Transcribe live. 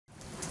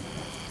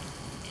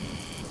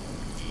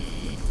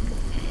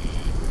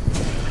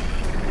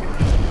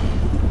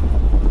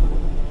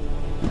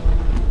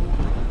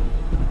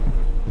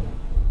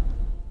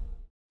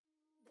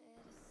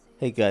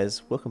Hey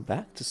guys, welcome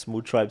back to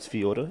Small Tribes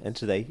Fjordur, and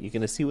today you're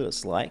going to see what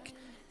it's like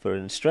for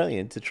an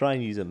Australian to try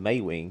and use a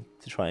Maywing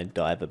to try and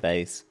dive a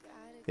base.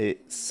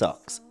 It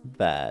sucks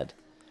bad.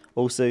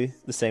 Also,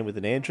 the same with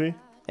an Andrew,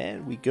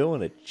 and we go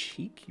on a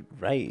cheeky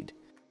raid.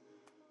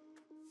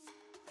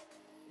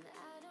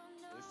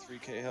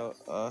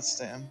 3k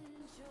stam.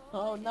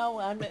 Oh no,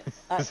 I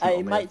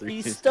might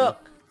be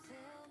stuck.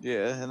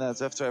 Yeah, and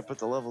that's after I put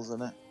the levels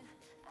in it.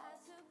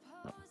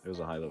 Oh, it was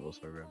a high level,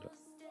 so I grabbed it.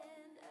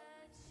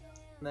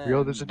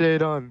 Yo, there's a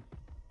date on.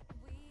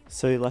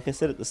 So like I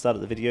said at the start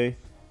of the video,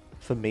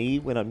 for me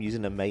when I'm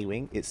using a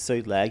Maywing, it's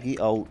so laggy,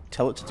 I'll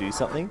tell it to do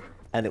something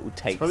and it will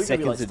take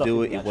seconds to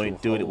do it, it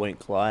won't do it, it won't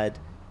glide.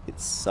 It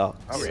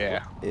sucks. Oh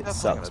yeah. It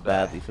sucks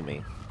badly for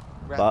me.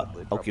 But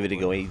I'll give it a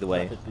go either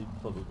way.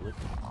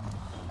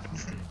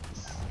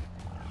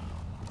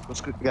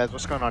 What's good, guys?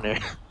 What's going on here?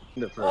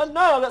 Oh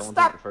no, I got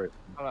stuck!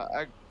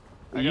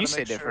 You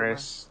said it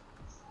first.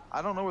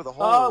 I don't know where the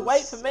hole is. Oh,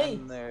 wait for me!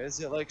 In there. Is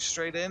it like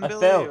straight in, I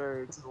Billy, fell.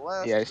 or to the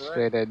left? Yeah, right?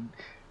 straight in.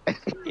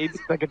 It's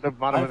like at the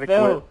bottom I of the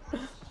fell.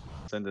 clip.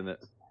 Sending it.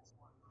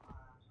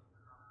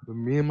 But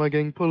me and my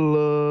gang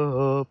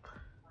pull up.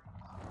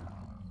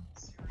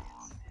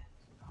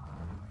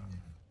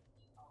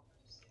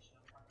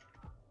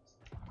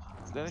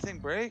 Did anything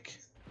break?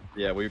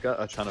 Yeah, we've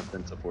got a ton of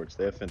fin supports.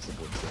 They have fin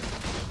supports there.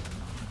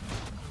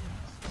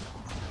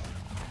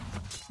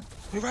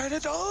 We ride a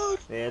dog!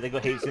 Yeah, they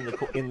got heaps in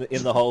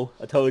the hole.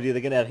 I told you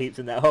they're gonna have heaps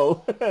in that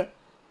hole.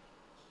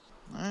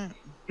 Alright.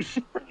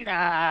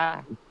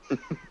 Nah.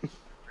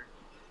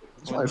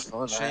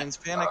 Shane's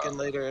panicking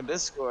later in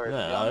Discord.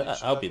 No,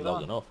 I'll be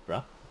logging off,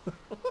 bruh.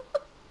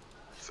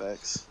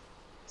 Facts.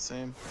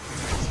 Same.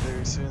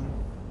 Very soon.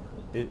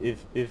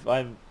 If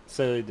I'm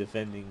solo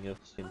defending a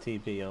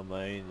fucking TP on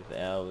my own for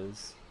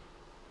hours,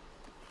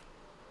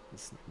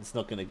 it's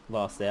not gonna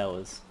last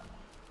hours.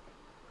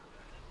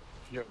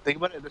 Yo, think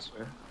about it this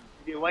way.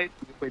 You white,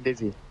 you play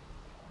Dizzy.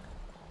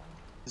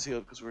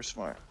 Because we're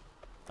smart.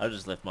 I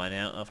just left mine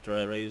out after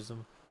I raised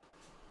them.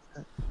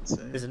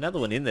 Same. There's another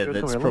one in there Yo,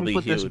 that's come here, let probably me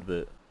put this- healed,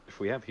 but If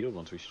we have healed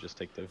ones, we should just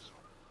take those.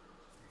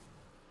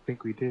 I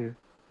think we do.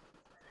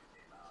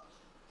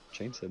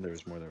 Shane said there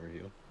was more that were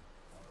healed.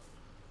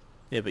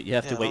 yeah, but you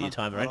have to Yeah, wait I your don't-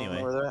 timer I don't know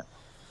anyway. where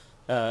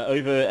they're at.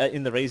 Over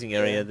in the raising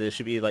area, Yeah. there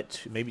should be like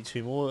maybe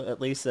two more at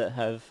least that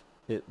have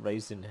it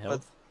raised in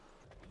health.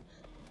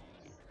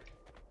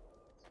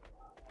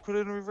 Put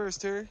it in reverse,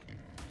 Terry.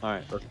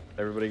 Alright,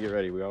 everybody get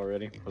ready. We all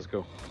ready? Let's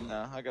go.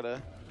 No, I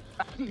gotta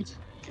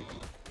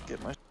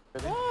get my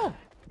ready. Ah!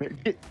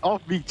 Get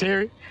off me,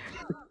 Terry.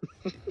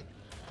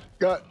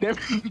 God damn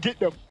it, get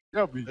the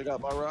off me. I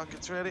got my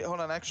rockets ready.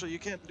 Hold on, actually, you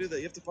can't do that.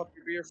 You have to pop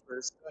your beer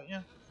first, don't you?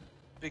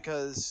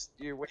 Because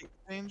your weight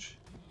change.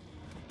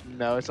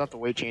 No, it's not the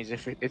weight change.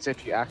 It's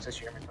if you access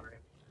your inventory.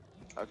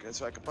 Okay,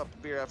 so I can pop the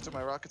beer after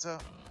my rockets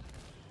out.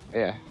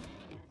 Yeah.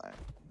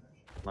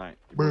 Alright,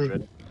 you boys Brr.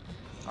 ready?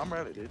 I'm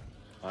ready, dude.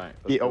 Alright,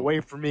 let's Get go. away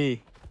from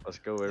me. Let's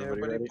go, Yeah, everybody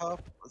everybody ready?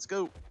 pop. Let's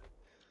go.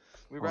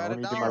 We Hold on, ride let it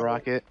me down. get my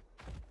rocket.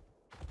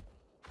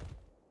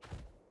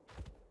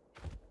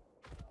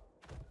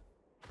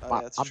 Oh,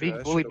 yeah, it's I'm true. being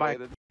I bullied should've by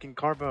waited. fucking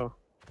Carbo.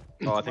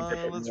 Oh, I Come think they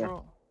on, put let's more.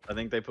 roll. I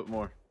think they put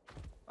more.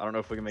 I don't know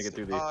if we can make it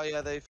through these. Oh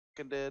yeah, they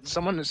fucking did.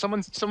 Someone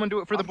do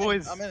it for the I'm in,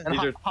 boys. I'm in. And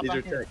These hop are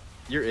back in. tech.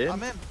 You're in?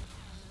 I'm in.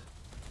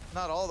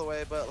 Not all the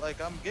way, but like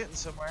I'm getting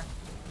somewhere.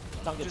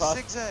 Can't get Just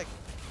past. zigzag.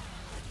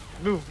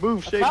 Move,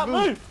 Shane, Can't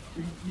move!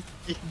 move!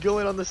 You can go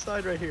in on the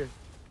side right here.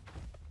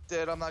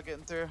 Dude, I'm not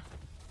getting through.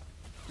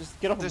 Just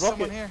get off the There's rocket.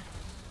 someone here.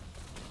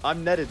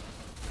 I'm netted.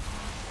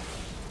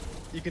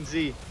 You can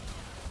see.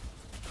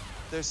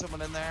 There's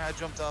someone in there. I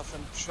jumped off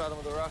and shot him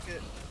with a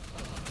rocket.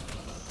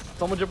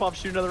 Someone jump off,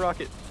 shoot another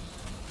rocket.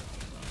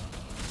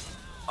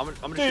 I'm gonna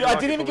shoot Dude, a I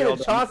rocket didn't even before we get all a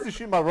die. chance to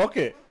shoot my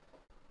rocket.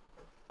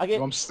 I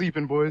get I'm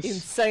sleeping, boys.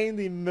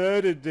 insanely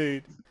murdered,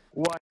 dude.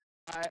 What?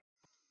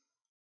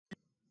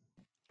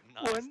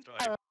 Nice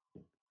try.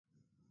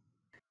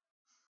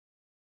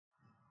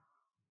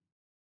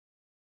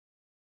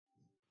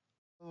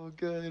 Oh,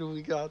 good,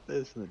 we got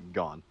this. And then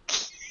gone.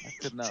 I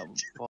could not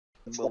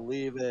fucking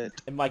believe it.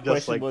 And my Just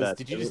question like was, that,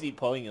 did you dude. just eat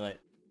polling? You're like,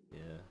 yeah.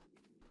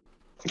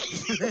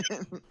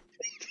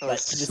 I Like,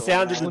 was the so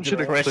sound of mad. the Someone should've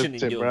depression in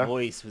clipped it, your bruh.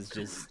 voice was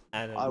just I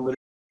animal. would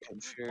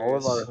All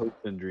of our furious.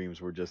 hopes and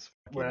dreams were just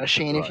fucking Well,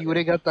 Shane, if dry. you would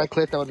have got that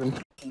clip, that would have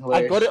been I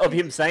hilarious. got it of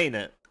him saying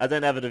it. I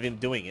don't have it of him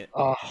doing it.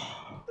 Oh.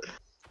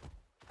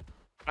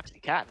 Actually,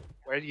 Cat,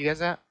 where are you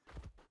guys at?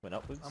 Went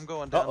upwards. I'm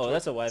going down. Uh oh,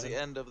 that's a towards wyvern.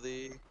 the end of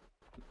the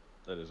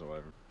That is a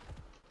wyvern.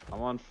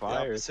 I'm on the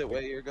fire. opposite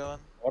way you're going.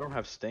 I don't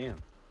have stam.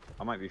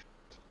 I might be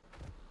f***ed.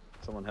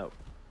 Someone help.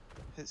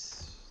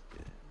 His.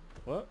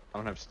 What? I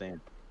don't have stam.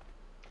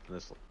 And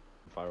this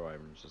fire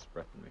wyvern is just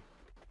breathing me.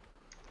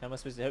 How am I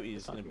supposed to help you? You're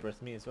just Not gonna good.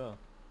 breath me as well.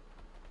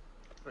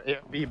 Yeah,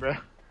 B, bro.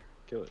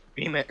 Kill it.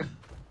 Beam it.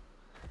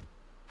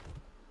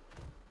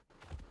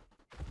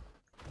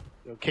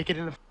 Yo, kick it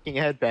in the fucking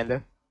head,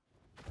 Panda.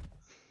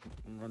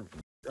 I'm running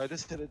from I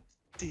just hit a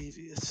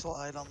devious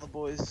slide on the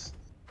boys.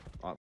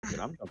 oh, dude,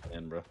 I'm jumping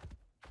in, bro.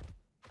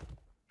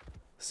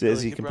 So Really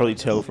as you keep can probably running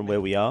tell this from thing.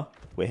 where we are,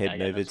 we're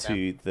heading yeah, over that's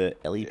to the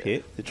Ellie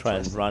pit to try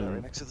and Trust me, run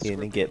right next to the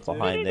in and get scorpion,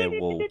 too. behind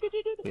their wall.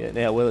 Yeah,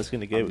 now where it's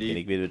going to go, I'm we're going to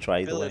deep. give it a try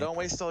either Billy, way. don't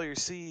waste all your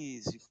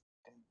C's, you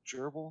fucking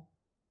gerbil.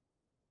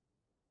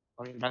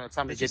 I mean, by the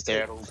time we It get just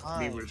there, take it'll be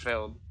time.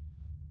 refilled.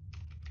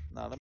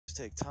 Nah, that must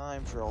take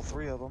time for all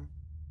 3 of them.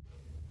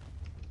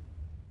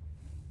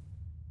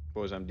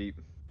 Boys, I'm deep.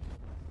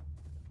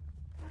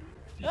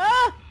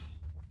 Ah!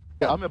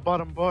 Yeah, I'm at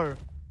bottom bar.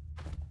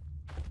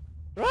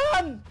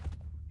 Run!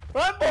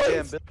 Run,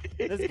 Damn, boys!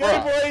 Billy. Let's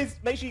go, boys!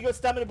 Make sure you got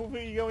stamina before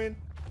you go in.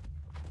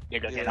 You're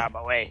gonna get Yeah. out of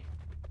my way.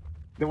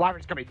 The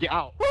wyvern's coming. Get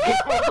out.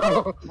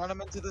 Run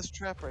him into this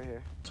trap right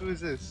here. Who is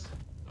this?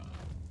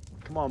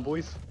 Come on,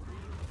 boys.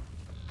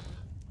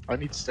 I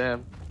need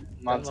stam.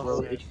 Mine's Down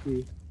low the hole.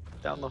 HP.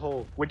 Down the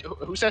hole. Wait,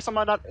 who said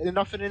something about not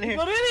enough in He's here?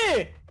 not in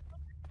here!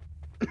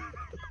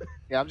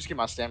 Yeah, I'm just getting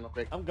my stam real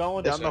quick. I'm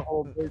going Down down the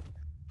hole, boys.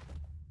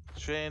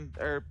 Shane,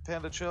 or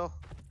Panda, chill.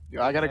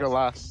 Yeah, I gotta go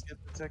last. Get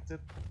protected.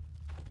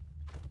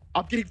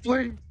 I'm getting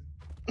flamed.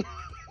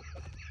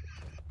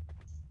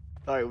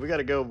 Alright, we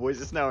gotta go, boys.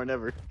 It's now or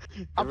never.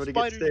 I'm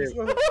Everybody get spider.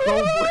 stabbed. Go,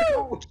 boy,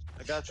 go.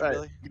 I got you,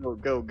 Alright,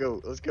 Billy.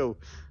 go. Let's go.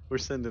 We're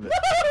sending it.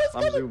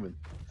 I'm zooming.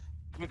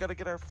 We gotta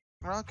get our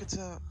rockets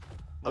out.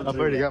 I'm I've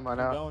already zooming. got mine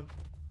I'm out. going.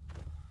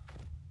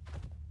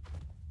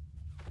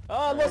 Oh,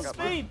 I I lost got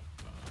speed!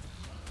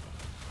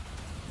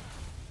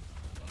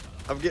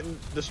 I'm getting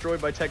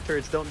destroyed by tech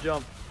turrets. Don't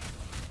jump.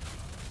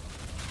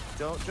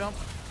 Don't jump.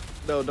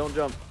 No, don't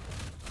jump.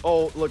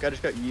 Oh, look, I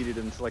just got yeeted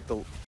into like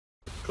the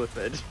cliff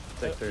edge.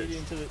 Tech Get turrets.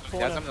 into the Got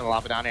corner. something in the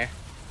lava down here.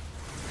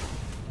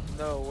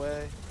 No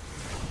way.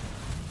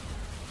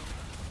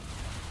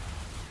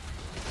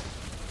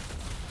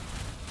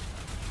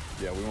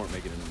 Yeah, we weren't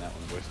making it in that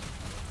one,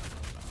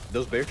 boys.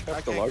 Those bear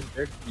traps, the can't- large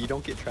bear, you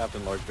don't get trapped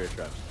in large bear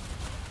traps.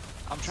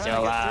 I'm trying Still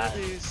to get alive.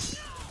 through these.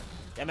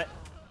 Damn it.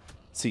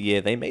 So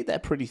yeah, they made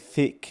that pretty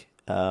thick.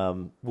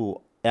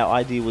 Well, our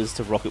idea was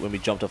to rocket when we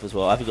jumped off as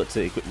well. I forgot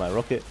to equip my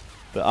rocket.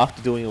 But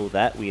after doing all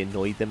that, we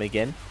annoyed them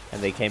again.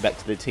 And they came back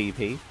to the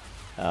TP.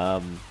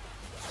 I'm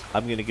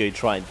going to go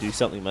try and do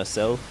something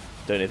myself.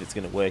 Don't know if it's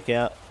going to work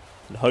out.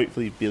 And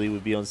hopefully Billy will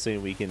be on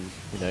soon. We can,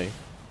 you know,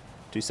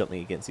 do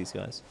something against these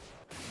guys.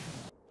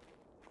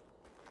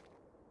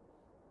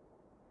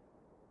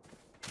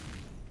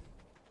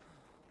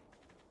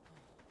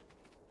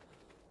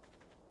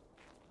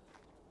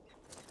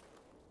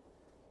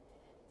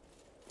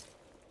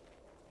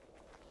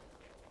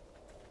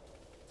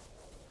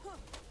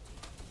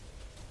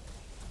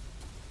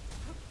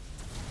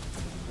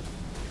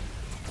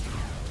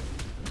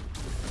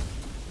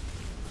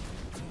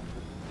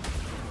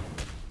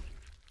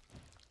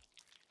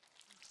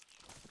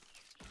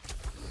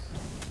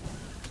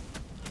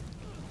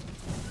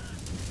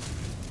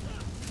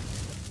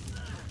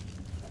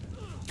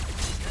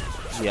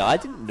 Yeah, I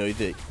didn't know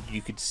that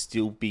you could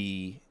still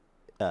be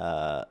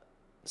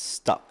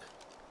stuck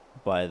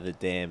by the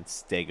damn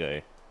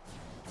stego,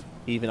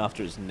 even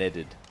after it's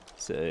netted.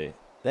 So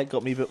that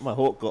got me, but my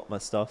hawk got my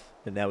stuff,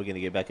 and now we're going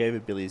to go back over.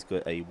 Billy's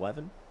got a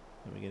wyvern,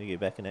 and we're going to go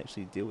back and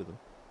actually deal with them.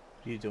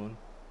 What are you doing?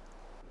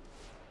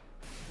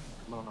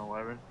 I don't know,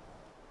 wyvern.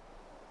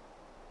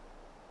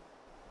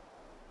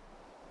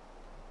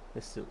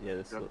 They're still, yeah,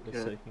 they're still, they're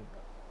Yeah. soaking.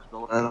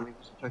 All that on me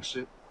was a tech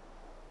suit.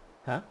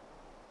 Huh?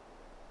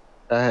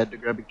 I had to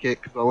grab a kit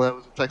because all that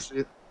was a tech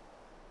suit.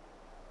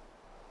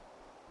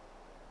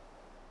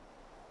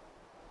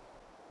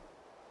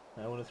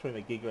 I want to throw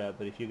my giga out,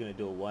 but if you're going to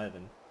do a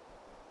wyvern,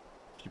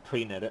 if you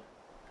pre-net it,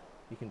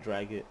 you can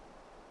drag it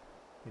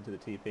into the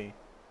TP.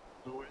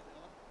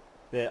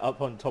 They're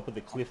up on top of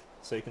the cliff,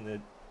 soaking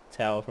the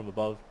tower from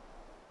above.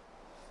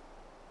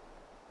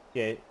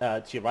 Yeah,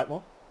 to your right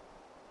more.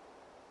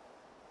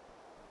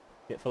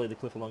 Yeah, follow the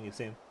cliff along, you'll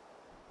see him.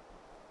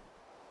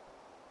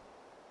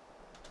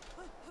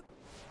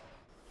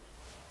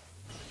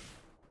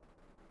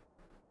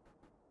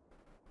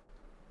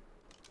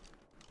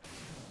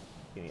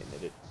 Gonna get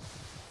netted.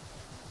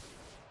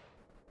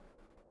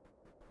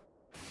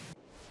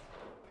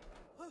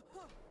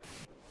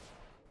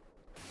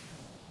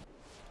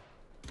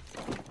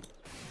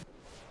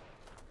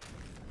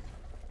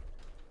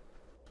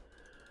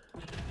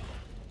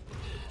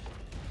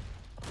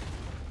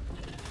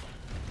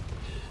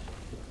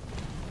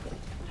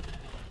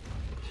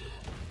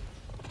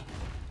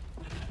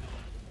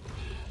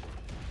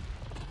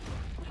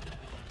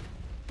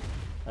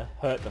 I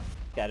hurt the f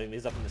out of him,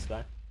 he's up in the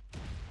sky.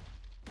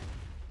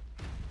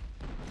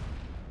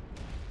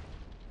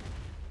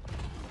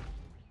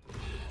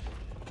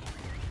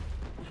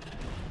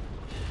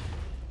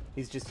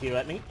 He's just here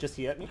at me,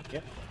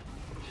 yep.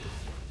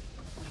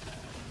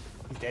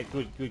 He's dead,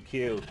 good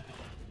kill.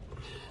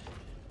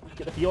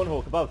 Get the Fjordur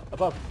Hawk,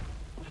 above.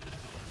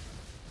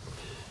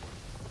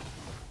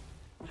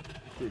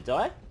 Did it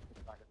die?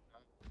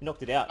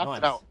 Knocked it out, Knocked nice.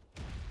 it out.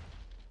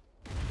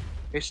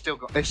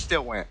 It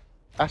still went.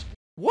 That's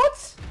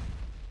What?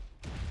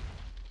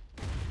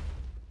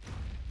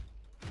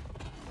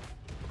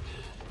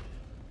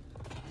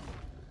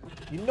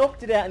 You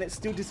knocked it out and it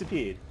still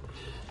disappeared.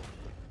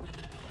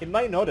 It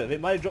may not have.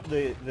 It may have dropped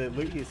the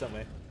loot here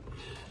somewhere.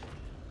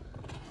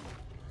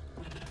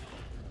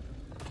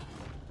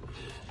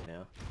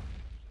 Now.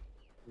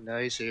 No,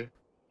 he's here.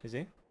 Is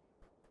he?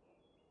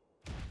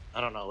 I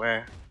don't know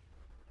where.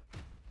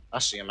 I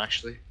see him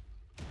actually.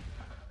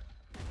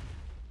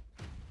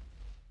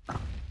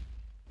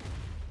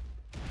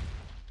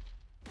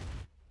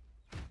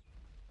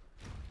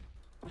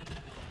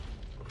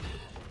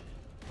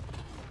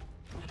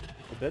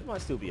 The bird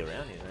might still be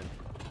around here then.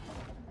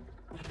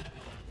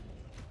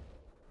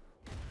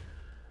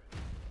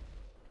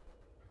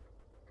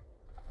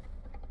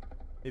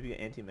 Maybe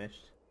you're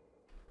anti-meshed.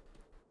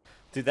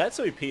 Dude, that's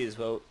OP as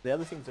well. The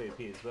other thing's OP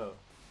as well.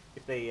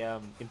 If they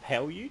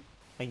impale you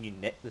and you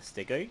net the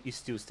stego, you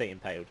still stay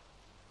impaled.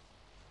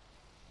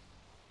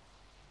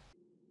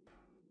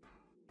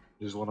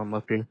 There's one of them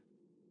up here.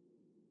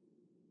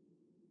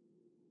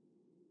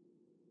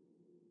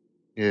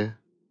 Yeah.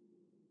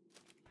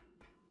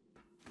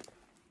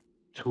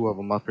 Two of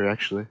them up here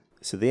actually.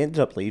 So they ended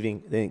up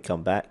leaving. They didn't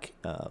come back.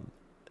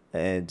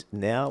 And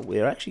now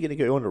we're actually going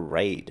to go on a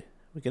raid.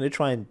 We're going to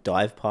try and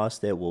dive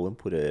past their wall and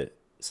put a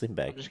sling I'm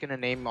bag. just gonna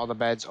name all the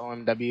beds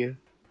OMW.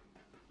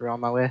 We're on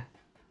my way. I'm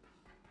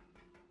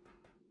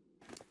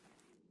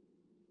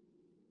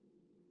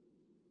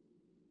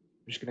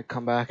just gonna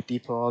come back,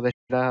 depot all the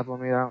shit I have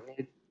on me that I don't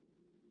need.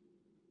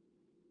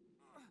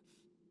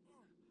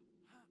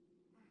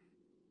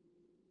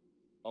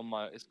 On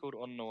my, it's called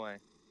On the Way.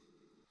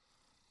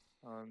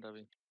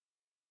 OMW.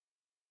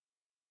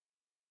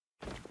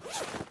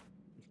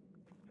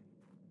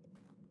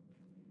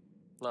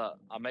 Look,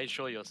 I made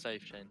sure you're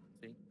safe, Shane.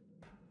 See?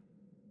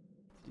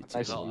 I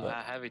You see got that.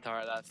 a heavy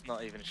turret that's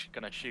not even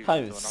gonna shoot. Can't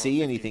even until another see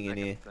 15 anything in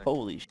here. seconds, so-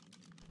 Holy sh!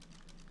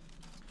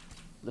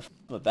 The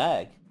my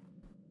bag.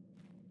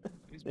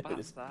 Who's Look at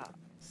bag's this. that?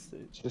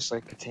 It's just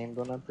like a team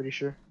gun, I'm pretty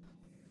sure.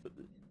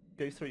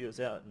 Go through yours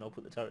out and I'll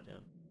put the turret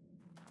down.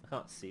 I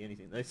can't see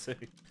anything though, so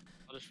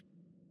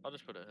I'll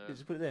just put it here.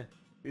 just put it there.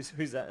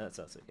 Who's that? That's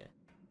us. Okay.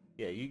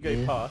 Yeah, you go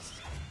Yeah. past.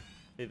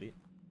 Maybe.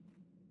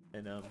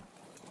 And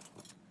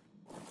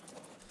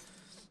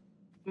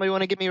Somebody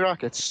wanna give me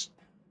rockets?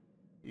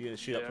 you're gonna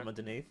shoot up Yeah. from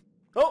underneath.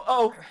 Oh,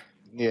 oh!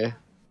 Yeah.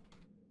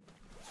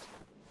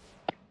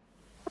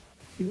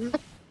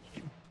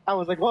 I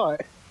was like,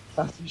 what?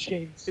 That's some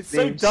shame. It's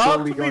so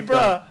dark for me,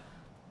 bruh.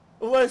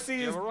 All I see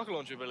Do you is have a rocket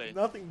launcher, Billy?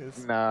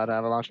 nothingness. No, I don't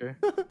have a launcher.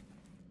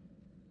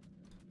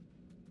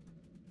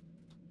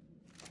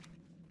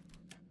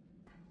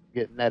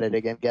 Get netted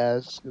again,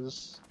 guys,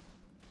 because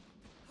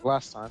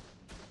last time.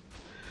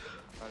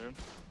 Imagine.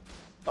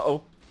 Uh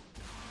oh,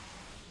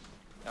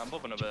 Yeah, I'm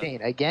popping a bit.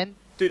 Jane, again?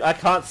 dude, I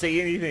can't see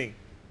anything.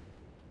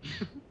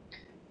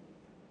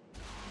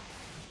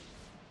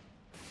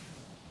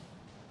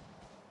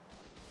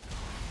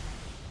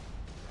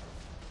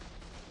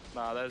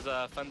 Nah, there's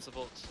fence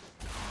supports.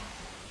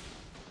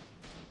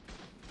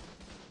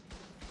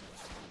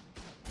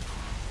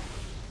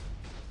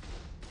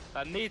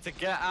 I need to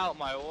get out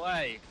my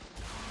way.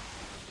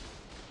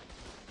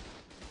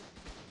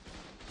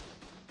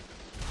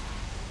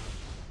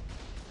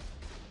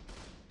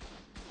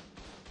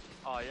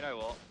 Oh, you know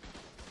what?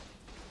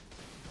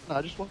 No,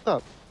 I just walked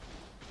up.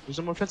 There's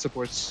some more fence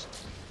supports.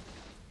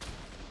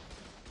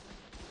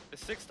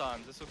 It's 6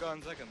 times. This will go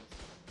in seconds.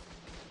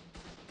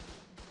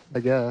 I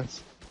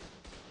guess.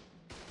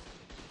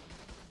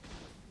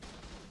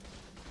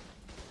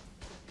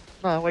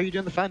 No, why are you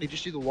doing the fan? You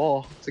just do the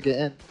wall to get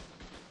in.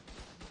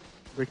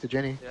 Break the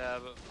Jenny. Yeah,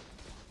 but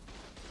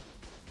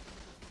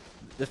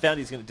The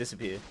foundy's gonna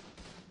disappear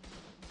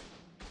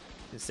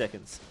in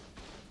seconds.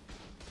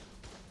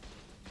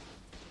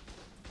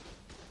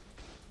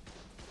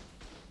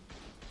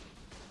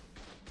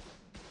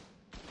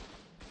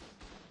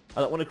 I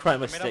don't want to cry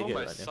my I mean, I've stego right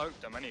almost now.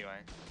 soaked them anyway.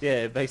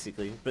 Yeah,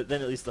 basically. But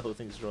then at least the whole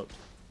thing's dropped.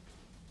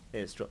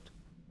 Yeah, it's dropped.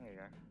 There you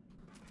go.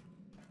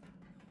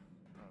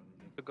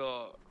 We've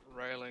got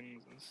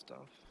railings and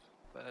stuff,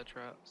 bear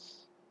traps.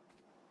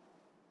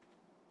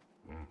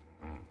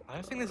 I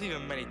don't think there's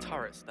even many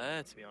turrets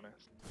there, to be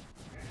honest.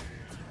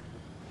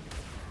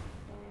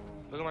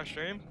 Look at my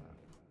stream.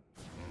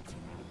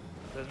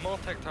 There's more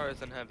tech turrets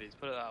than heavies,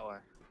 put it that way.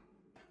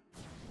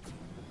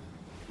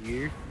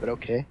 Weird, but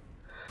okay.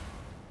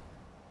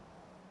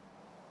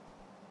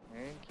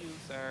 Thank you,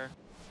 sir.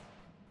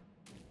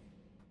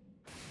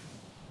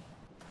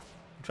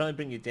 I'm trying to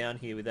bring you down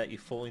here without you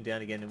falling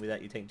down again and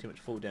without you taking too much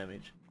fall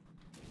damage.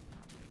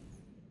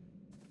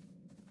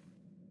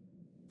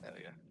 There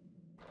we go.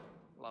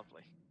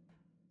 Lovely.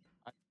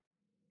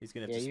 He's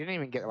gonna Yeah, have you to... didn't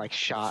even get like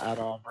shot at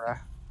all, bruh.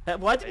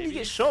 Why didn't he Maybe.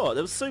 get shot?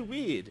 That was so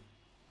weird.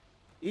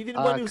 Even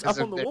when he was 'Cause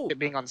up on of the wall. it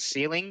being on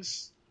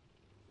ceilings.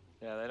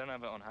 Yeah, they don't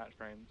have it on hatch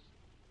frames.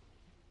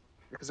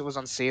 Because it was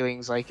on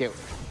ceilings, like it.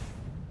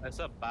 It's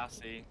a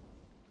Bassie.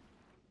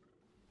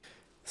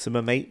 So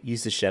my mate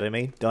used the shadow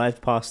main,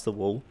 dived past the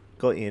wall,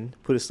 got in,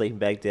 put a sleeping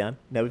bag down.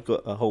 Now we've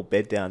got a whole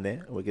bed down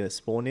there, and we're going to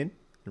spawn in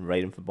and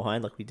raid him from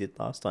behind like we did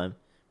last time.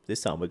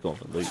 This time we're going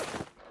for loot.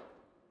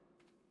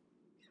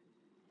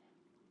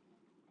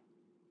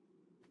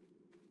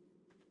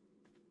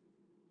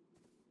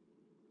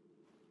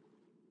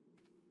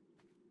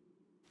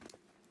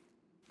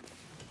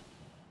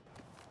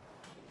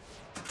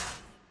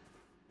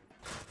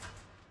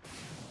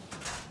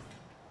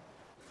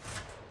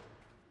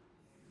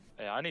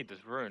 Yeah, I need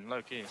this rune,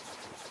 low key.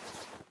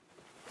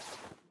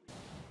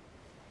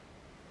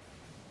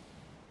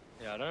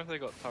 Yeah, I don't know if they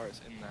got turrets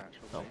in the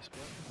actual Oh. base,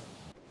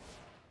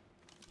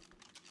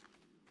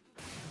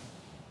 but...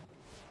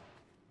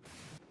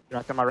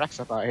 You're not my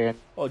Rex up out here and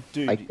Oh,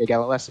 dude, like big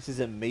LOS. this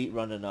is a meat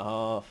run and a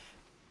half.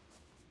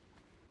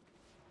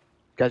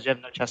 Guys, you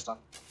have no chest on.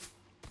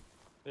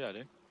 Yeah, I do.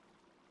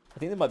 I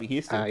think they might be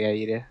here still. Yeah,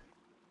 you do.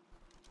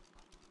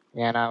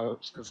 Yeah, no,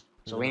 so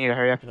No, we no. need to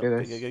hurry up and No, do go,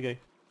 this. go, go, go.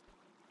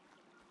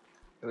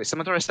 Wait,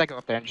 someone throw a Stego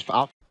up there and just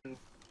I'll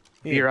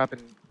beer up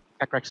and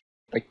peck Rex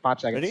like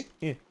 5 seconds. Ready?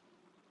 Yeah.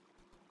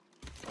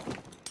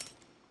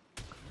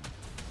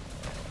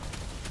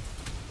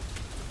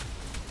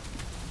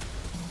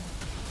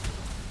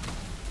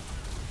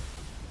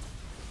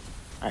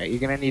 Alright, you're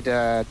gonna need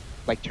to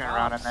like turn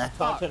around in I there.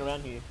 can't turn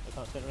around here. I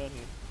can't turn around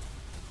here.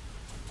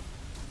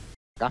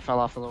 I fell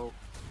off a little.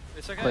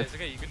 It's okay, Cliff. it's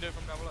okay, you can do it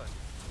from down below.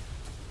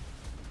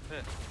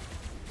 Here.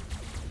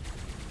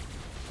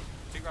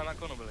 Peek around that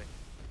corner, Billy.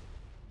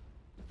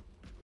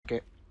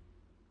 Okay.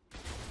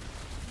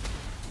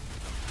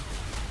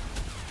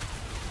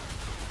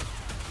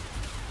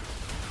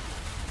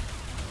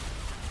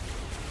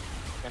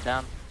 Get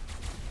down.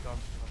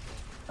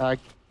 Gone.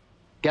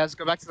 Guys,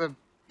 go back to the.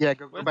 Yeah,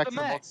 go Where's back the to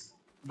the mech? vaults.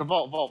 The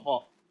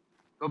vault.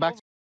 Go back.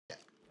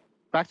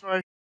 Back to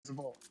where the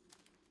vault.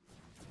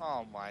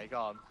 Oh my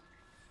god.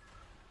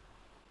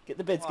 Get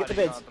the beds, Why get the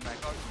did you beds. not have the mech?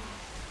 Oh,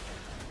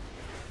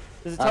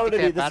 There's a I turret think over they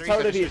here, have there's a batteries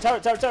turret that over here.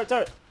 are Turret,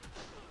 turret.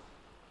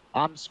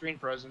 I'm screen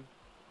frozen.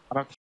 I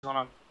don't know what's going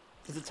on.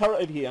 There's a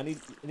turret over here.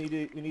 We need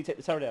to take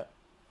the turret out.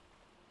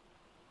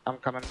 I'm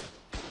coming.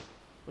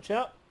 Watch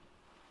out.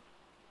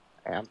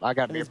 I got a And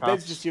beer there's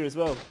beds pop. just here as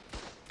well.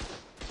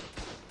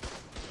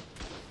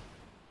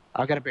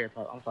 I got a beer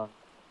pop. I'm fine.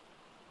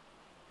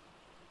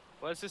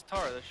 where's this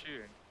turret they're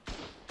shooting?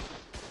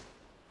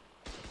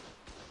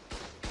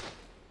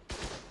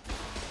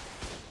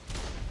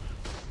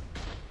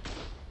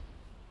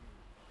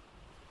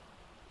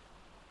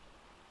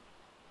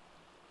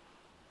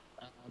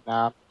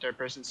 Nah, third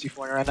person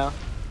C4 right now.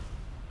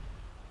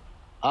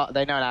 Oh,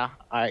 they know now.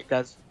 Alright,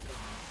 guys.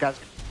 I'll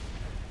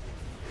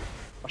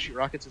shoot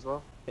rockets as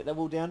well. Hit that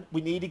wall down.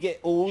 We need to get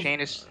all...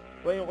 Shane is.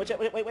 Wait, watch out.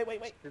 Wait.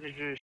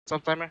 What's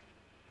up, timer?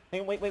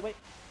 Hang on, wait.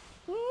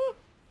 Woo.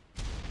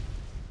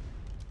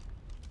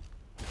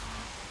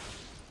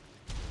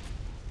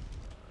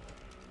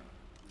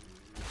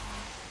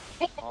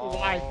 Oh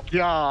my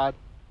god.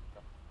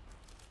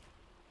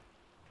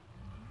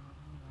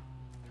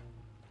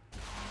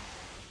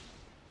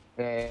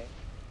 Yeah.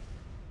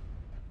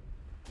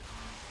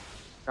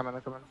 Coming.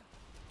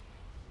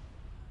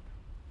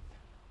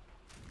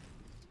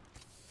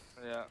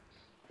 Yeah.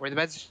 Where are the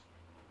beds?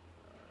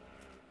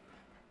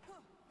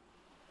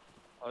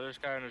 I'll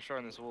just carry on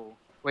destroying this wall.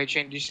 Wait,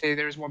 Shane, did you say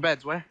there's more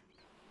beds? Where?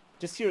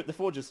 Just here at the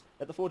forges.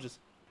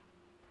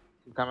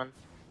 I'm coming.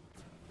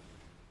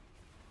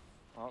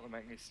 Oh, they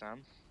make me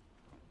stand.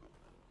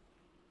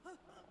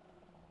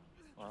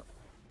 What?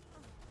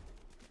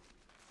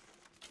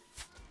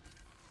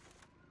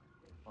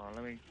 Oh,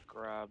 let me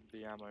grab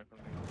the ammo from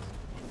these.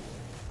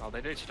 Oh,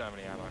 they do so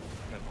many ammo.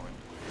 No point.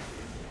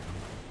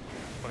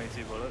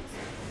 22 bullets.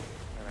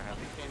 And a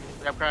heavy.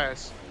 Grab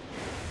cryos.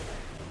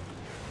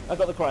 I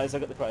got the cries.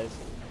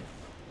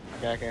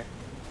 Okay.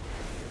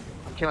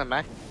 I'm killing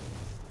Mac.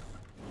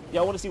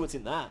 Yeah, I want to see what's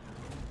in that.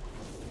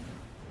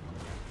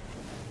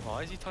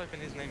 Why is he typing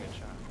his name in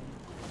chat?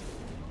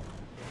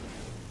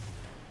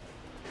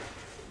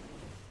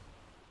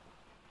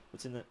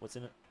 What's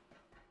in it?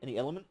 Any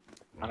element?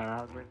 I don't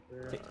know.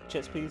 Take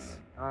chest piece.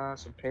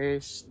 Some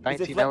paste.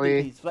 Is it 19 flat LE.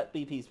 BPs? Flat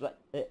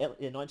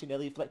BPs. 19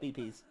 LE flat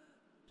BPs.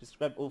 Just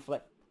grab all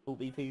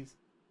BPs.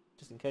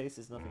 Just in case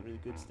there's nothing really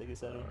good to stick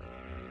us out on.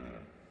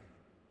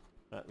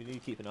 Right, we need to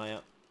keep an eye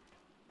out.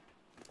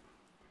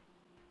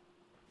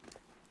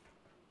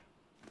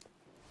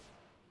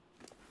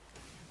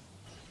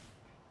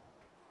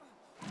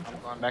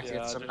 I'm going back to Yeah,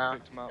 get I some just now.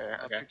 picked him up. Yeah,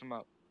 I okay. picked him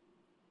up.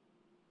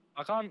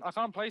 I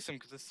can't place him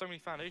because there's so many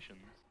foundations.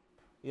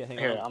 Yeah, hang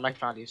Here, on. I'll make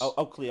foundies.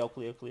 I'll clear.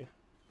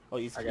 Oh,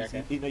 he's, Okay,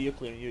 okay. no, you're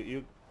clearing.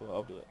 You. Well,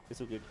 I'll do it. It's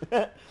all good.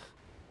 Can't-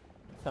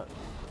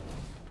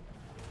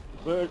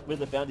 Where are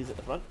the foundies at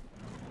the front?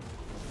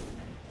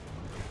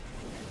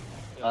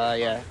 Yeah.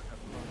 Yeah,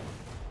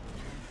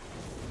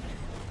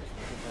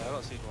 I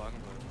got C4, I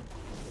can play.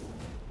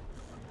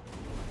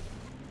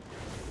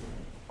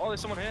 Oh,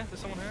 there's someone here.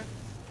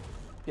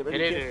 Get ready.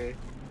 Hit Kid. it.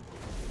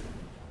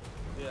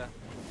 Yeah.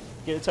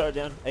 Get a turret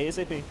down.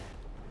 ASAP.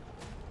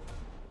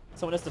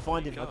 Someone has to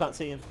find him. I God. can't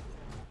see him.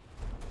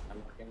 I'm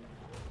looking.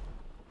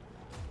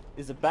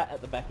 There's a bat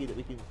at the back here that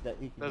he can There's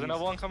use.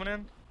 another one coming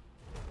in.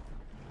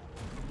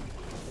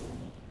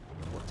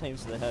 What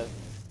teams do they have?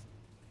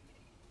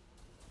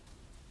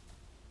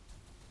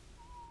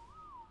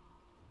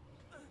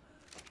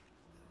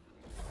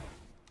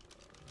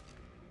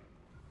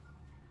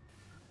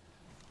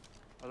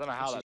 I don't know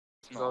how that's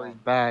There's not all these on.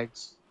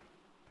 bags.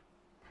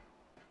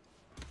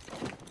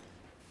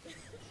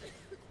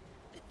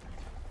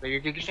 So you're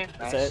Giga Shane?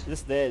 So Nice.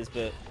 this theirs,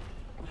 but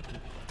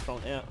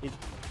Front out.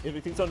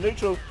 Everything's on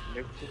neutral.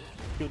 Nope.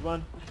 Killed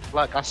one.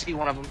 Look, I see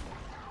one of them.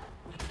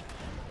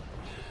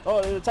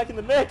 Oh, they're attacking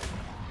the mech.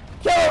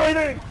 Kill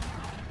everything!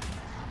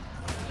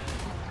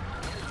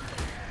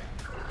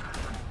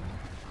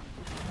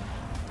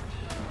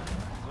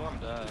 Oh, I'm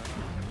dead.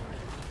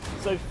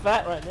 So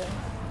fat right now.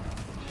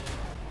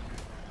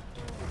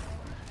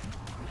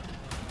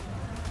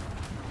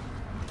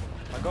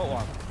 I got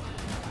one.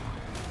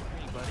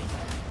 Hey, buddy.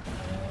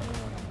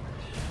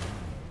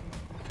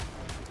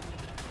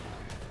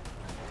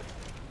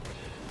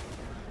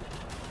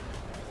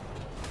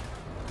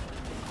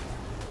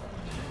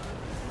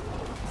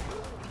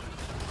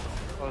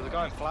 Oh, is it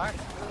going flat?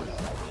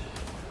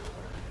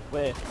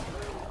 Where?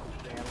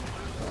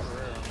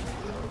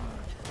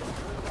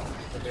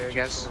 There you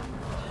guys.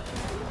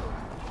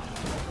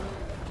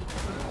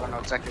 I don't know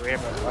exactly where,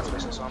 but that's where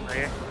some right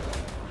here.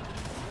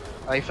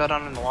 Oh, you fell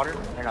down in the water?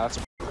 Or no, that's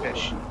a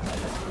fish.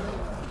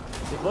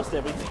 They've lost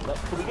everything.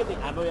 Like, can we get the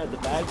ammo out of the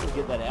bag and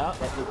get that out?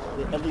 Like,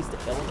 at least the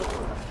element?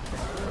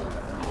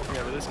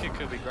 Yeah, but this kid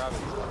could be grabbing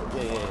stuff.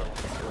 Yeah.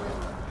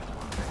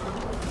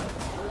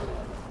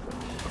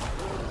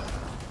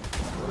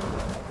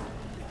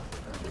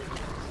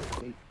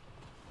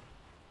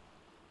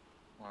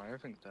 Wow,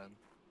 everything's dead.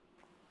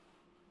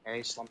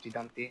 Hey, Slumpty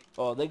Dumpty.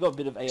 Oh, they got a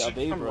bit of It's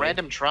ARB, some bro.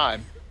 random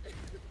tribe.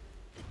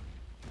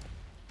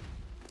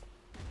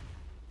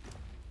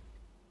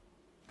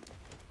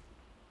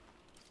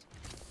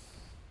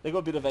 They got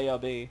a bit of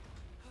ARB.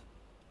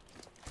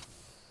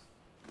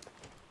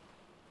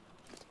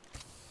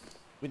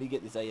 We need to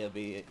get this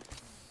ARB.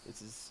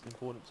 This is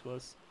important to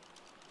us.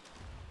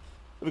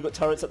 Have we got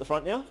turrets at the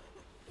front now?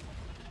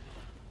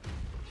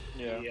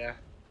 Yeah.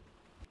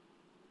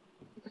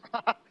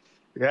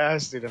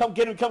 Yes, dude. Come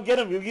get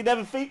him! We can have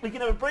a feet, we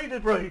can have a breather,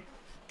 bro!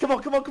 Come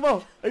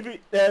on! Over,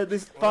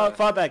 this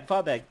far bag,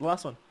 the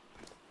last one.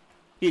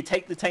 Here,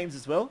 take the tames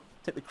as well.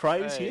 Take the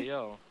crows Hey, here.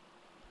 yo.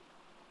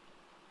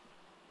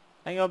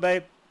 Hang on,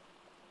 babe.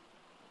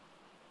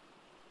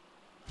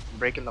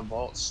 Breaking the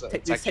vaults.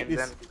 Take this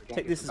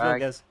as well,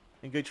 guys.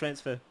 And go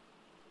transfer.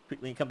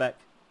 Quickly and come back.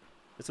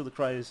 That's all the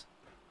crows.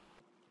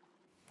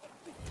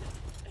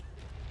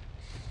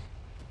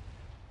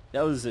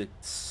 That was a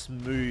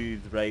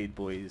smooth raid,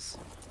 boys.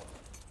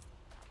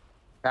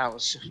 That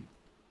was...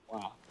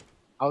 Wow.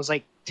 I was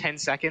like 10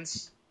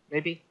 seconds,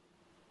 maybe,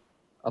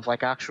 of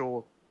like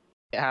actual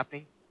it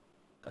happening.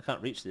 I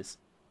can't reach this.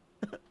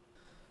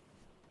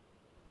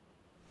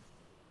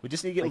 We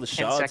just need to get Like all the 10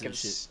 shards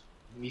seconds, and shit.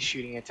 me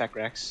shooting a Tech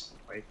Rex.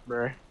 Like,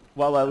 bruh.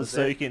 While I was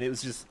That was it. soaking, it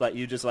was just like,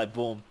 you just like,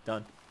 boom,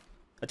 done.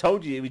 I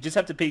told you, we just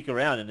have to peek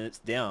around and it's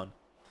down.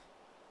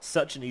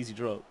 Such an easy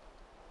drop.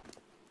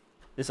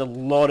 There's a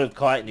lot of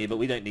chitin here, but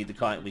we don't need the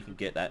chitin, we can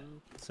get that.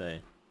 So,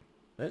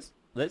 let's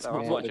So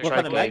what, yeah, what the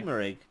kind of tripod. magma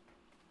egg?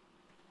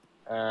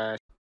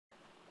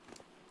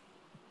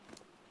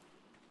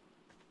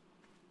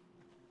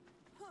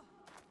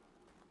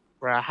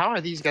 Bruh, how are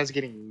these guys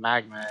getting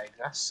magma eggs?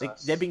 That's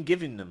sus. They've been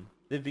giving them.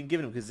 They've been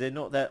giving them because they're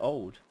not that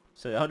old.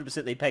 So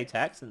 100% they pay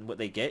tax and what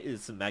they get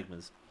is some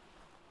magmas.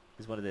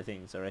 Is one of their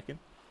things, I reckon.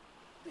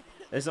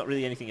 There's not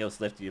really anything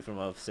else left here from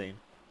what I've seen.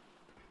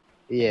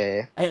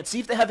 Yeah. And see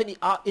if they have any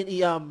check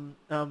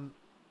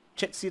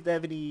to see if they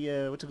have any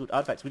what's it called,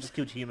 artifacts. We just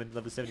killed human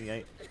level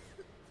 78.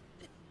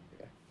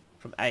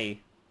 From A.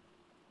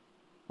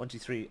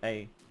 123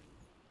 A.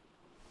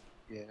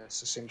 Yeah, it's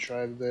the same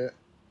tribe that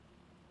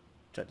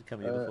Tried to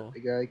come here before. the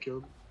guy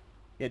killed.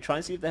 Yeah, try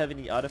and see if they have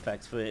any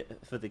artifacts for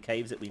the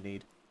caves that we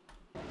need.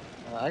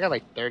 I got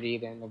like 30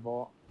 there in the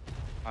vault.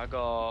 I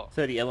got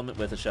 30 element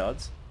worth of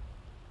shards.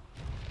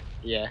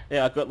 Yeah.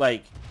 Yeah, I've got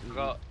like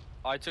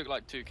I took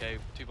like 2k,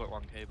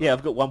 2.1k. yeah,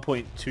 I've got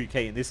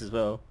 1.2k in this as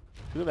well.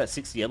 We've got about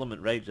 60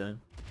 element rage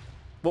zone.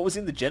 What was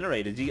in the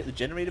generator? Did you get the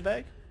generator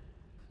bag?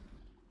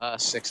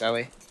 6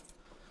 Ellie.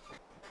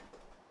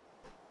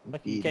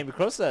 Lucky you came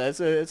across that.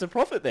 It's a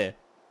profit there.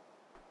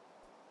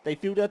 They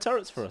filled our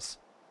turrets for us.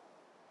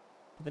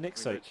 The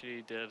next We soak.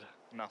 literally did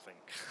nothing.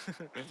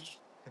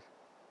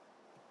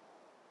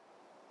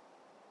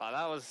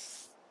 That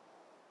was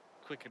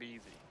quick and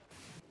easy.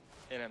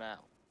 In and out.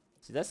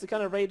 See, that's the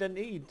kind of raid I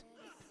need.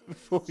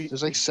 Before we...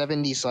 There's like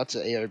 70 slots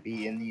of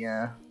ARB in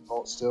the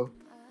vault still.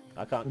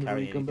 I can't Whenever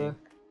carry you come anything.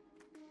 back.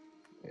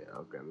 Yeah,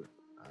 I'll grab it.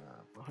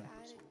 100%.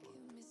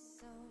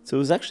 So it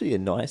was actually a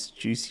nice,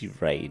 juicy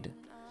raid.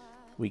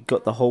 We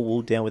got the whole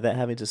wall down without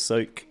having to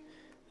soak.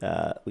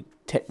 We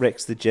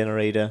tech-wrecked the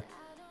generator.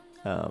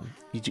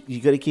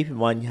 You got to keep in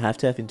mind you have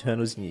to have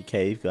internals in your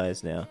cave,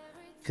 guys, now.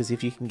 Because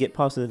if you can get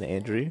past it in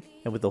Andrew,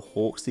 and with the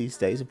Hawks these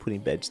days and putting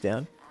beds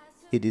down,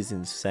 it is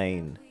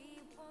insane.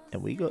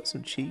 And we got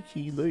some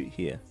cheeky loot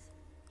here.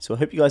 So I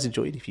hope you guys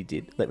enjoyed. If you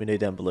did, let me know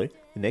down below.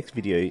 The next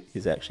video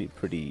is actually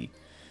pretty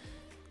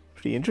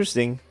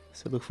interesting.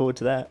 So look forward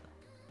to that.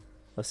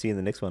 I'll see you in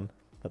the next one.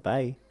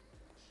 Bye-bye.